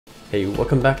Hey,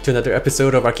 welcome back to another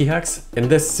episode of ArchiHacks. In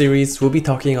this series, we'll be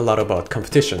talking a lot about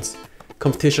competitions.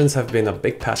 Competitions have been a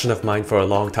big passion of mine for a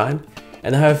long time,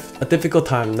 and I have a difficult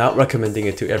time not recommending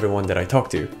it to everyone that I talk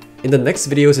to. In the next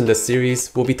videos in this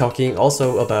series, we'll be talking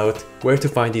also about where to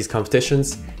find these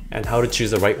competitions and how to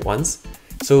choose the right ones.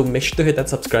 So make sure to hit that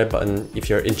subscribe button if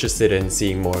you're interested in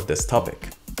seeing more of this topic.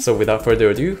 So without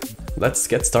further ado, let's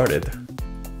get started.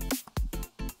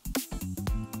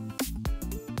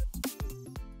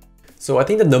 So I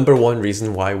think the number one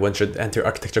reason why one should enter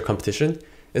architecture competition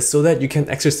is so that you can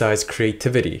exercise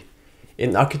creativity.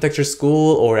 In architecture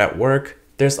school or at work,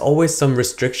 there's always some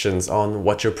restrictions on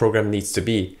what your program needs to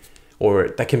be, or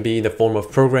that can be in the form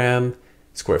of program,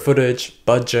 square footage,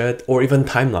 budget, or even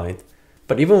timeline.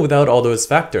 But even without all those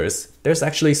factors, there's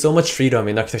actually so much freedom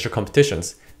in architecture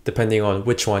competitions, depending on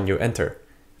which one you enter.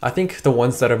 I think the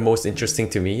ones that are most interesting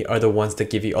to me are the ones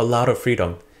that give you a lot of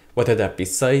freedom, whether that be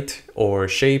site or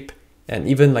shape, and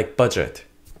even like budget.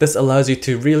 This allows you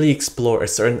to really explore a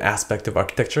certain aspect of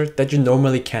architecture that you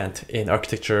normally can't in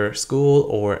architecture school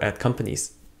or at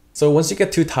companies. So once you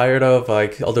get too tired of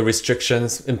like all the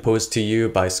restrictions imposed to you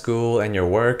by school and your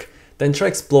work, then try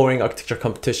exploring architecture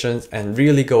competitions and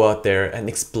really go out there and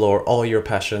explore all your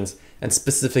passions and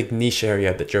specific niche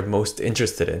area that you're most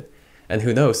interested in. And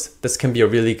who knows, this can be a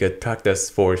really good practice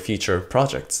for future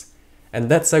projects. And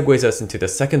that segues us into the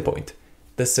second point.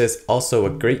 This is also a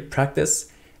great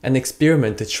practice and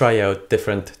experiment to try out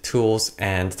different tools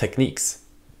and techniques.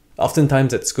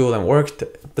 Oftentimes at school and work,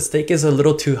 the stake is a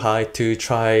little too high to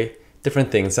try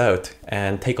different things out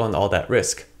and take on all that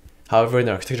risk. However, in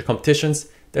architecture competitions,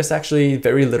 there's actually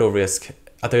very little risk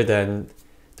other than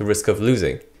the risk of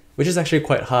losing, which is actually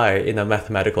quite high in a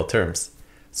mathematical terms.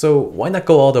 So why not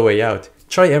go all the way out?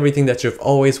 Try everything that you've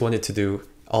always wanted to do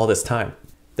all this time.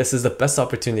 This is the best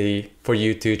opportunity for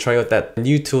you to try out that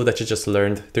new tool that you just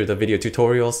learned through the video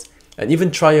tutorials, and even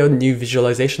try out new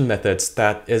visualization methods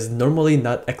that is normally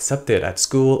not accepted at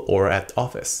school or at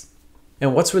office.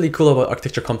 And what's really cool about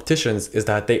architecture competitions is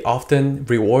that they often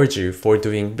reward you for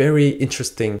doing very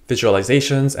interesting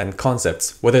visualizations and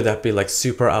concepts, whether that be like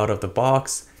super out of the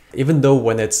box, even though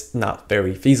when it's not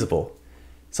very feasible.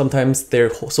 Sometimes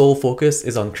their sole focus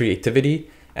is on creativity,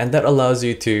 and that allows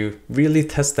you to really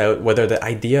test out whether the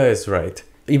idea is right,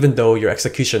 even though your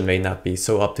execution may not be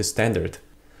so up to standard.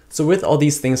 So with all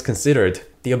these things considered,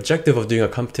 the objective of doing a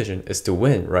competition is to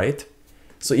win, right?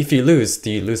 So if you lose,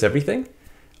 do you lose everything?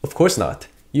 Of course not.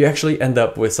 You actually end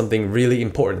up with something really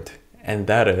important, and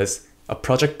that is a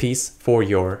project piece for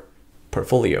your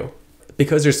portfolio.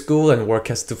 Because your school and work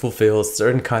has to fulfill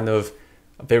certain kind of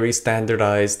very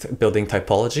standardized building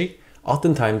typology,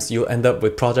 oftentimes you'll end up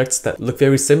with projects that look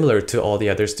very similar to all the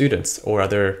other students or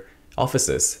other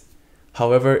offices.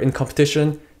 However, in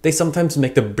competition, they sometimes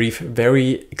make the brief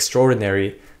very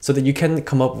extraordinary so that you can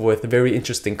come up with very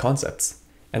interesting concepts.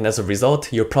 And as a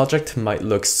result, your project might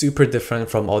look super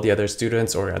different from all the other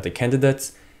students or other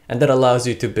candidates, and that allows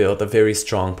you to build a very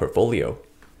strong portfolio.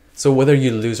 So whether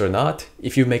you lose or not,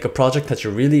 if you make a project that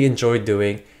you really enjoy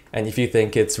doing, and if you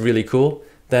think it's really cool,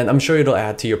 then I'm sure it'll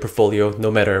add to your portfolio no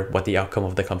matter what the outcome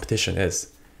of the competition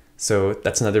is. So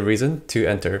that's another reason to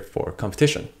enter for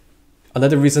competition.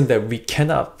 Another reason that we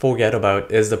cannot forget about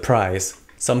is the prize.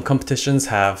 Some competitions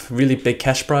have really big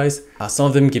cash prize, some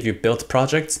of them give you built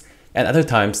projects, and other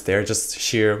times they're just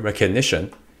sheer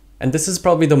recognition. And this is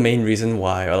probably the main reason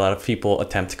why a lot of people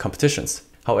attempt competitions.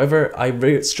 However,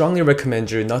 I strongly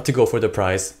recommend you not to go for the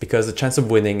prize because the chance of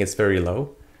winning is very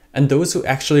low. And those who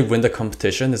actually win the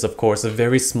competition is of course a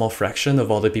very small fraction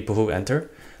of all the people who enter.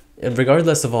 And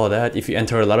regardless of all that, if you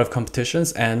enter a lot of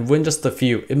competitions and win just a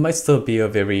few, it might still be a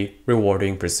very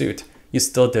rewarding pursuit. You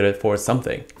still did it for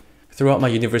something. Throughout my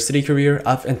university career,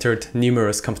 I've entered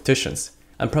numerous competitions.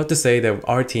 I'm proud to say that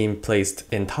our team placed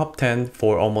in top 10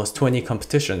 for almost 20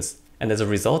 competitions. And as a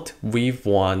result, we've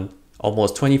won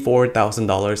almost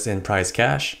 $24,000 in prize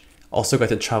cash. Also got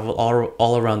to travel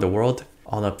all around the world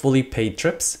on a fully paid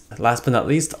trips. Last but not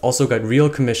least, also got real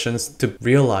commissions to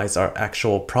realize our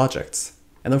actual projects.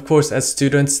 And of course, as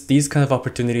students, these kind of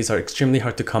opportunities are extremely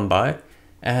hard to come by,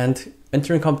 and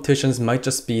entering competitions might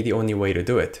just be the only way to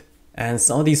do it. And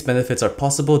some of these benefits are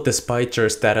possible despite your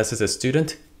status as a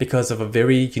student because of a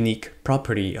very unique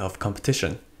property of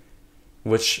competition.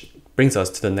 Which brings us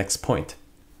to the next point.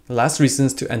 The last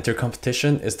reasons to enter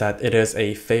competition is that it is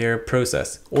a fair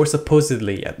process, or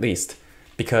supposedly at least,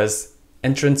 because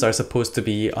entrants are supposed to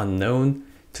be unknown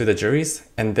to the juries,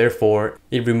 and therefore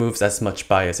it removes as much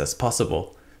bias as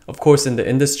possible. Of course, in the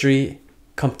industry,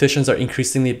 competitions are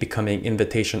increasingly becoming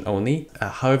invitation only.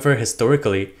 However,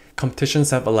 historically,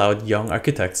 competitions have allowed young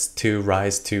architects to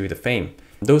rise to the fame.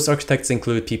 Those architects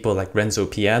include people like Renzo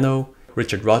Piano,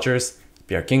 Richard Rogers,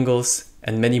 Bjarke Ingels,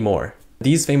 and many more.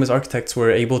 These famous architects were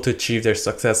able to achieve their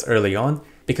success early on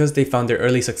because they found their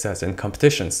early success in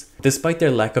competitions. Despite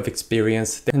their lack of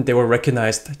experience, they were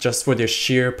recognized just for their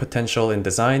sheer potential in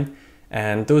design,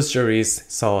 and those juries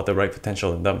saw the right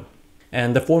potential in them.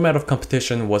 And the format of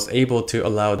competition was able to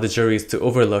allow the juries to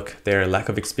overlook their lack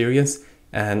of experience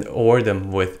and award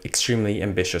them with extremely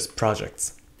ambitious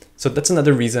projects. So that's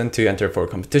another reason to enter for a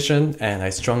competition, and I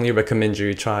strongly recommend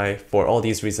you try for all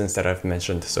these reasons that I've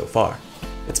mentioned so far.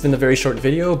 It's been a very short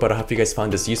video, but I hope you guys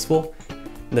found this useful.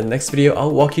 In the next video,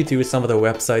 I'll walk you through some of the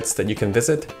websites that you can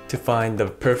visit to find the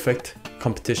perfect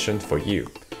competition for you.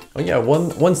 Oh yeah,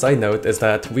 one side note is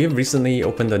that we have recently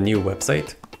opened a new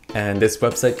website, and this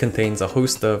website contains a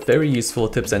host of very useful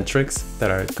tips and tricks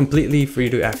that are completely free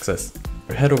to access.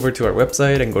 Head over to our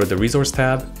website and go to the resource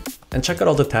tab and check out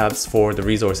all the tabs for the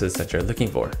resources that you're looking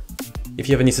for. If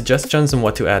you have any suggestions on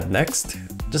what to add next,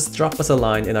 just drop us a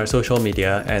line in our social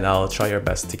media and I'll try our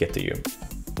best to get to you.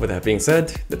 With that being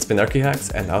said, that's been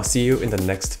ArchiHacks, and I'll see you in the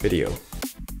next video.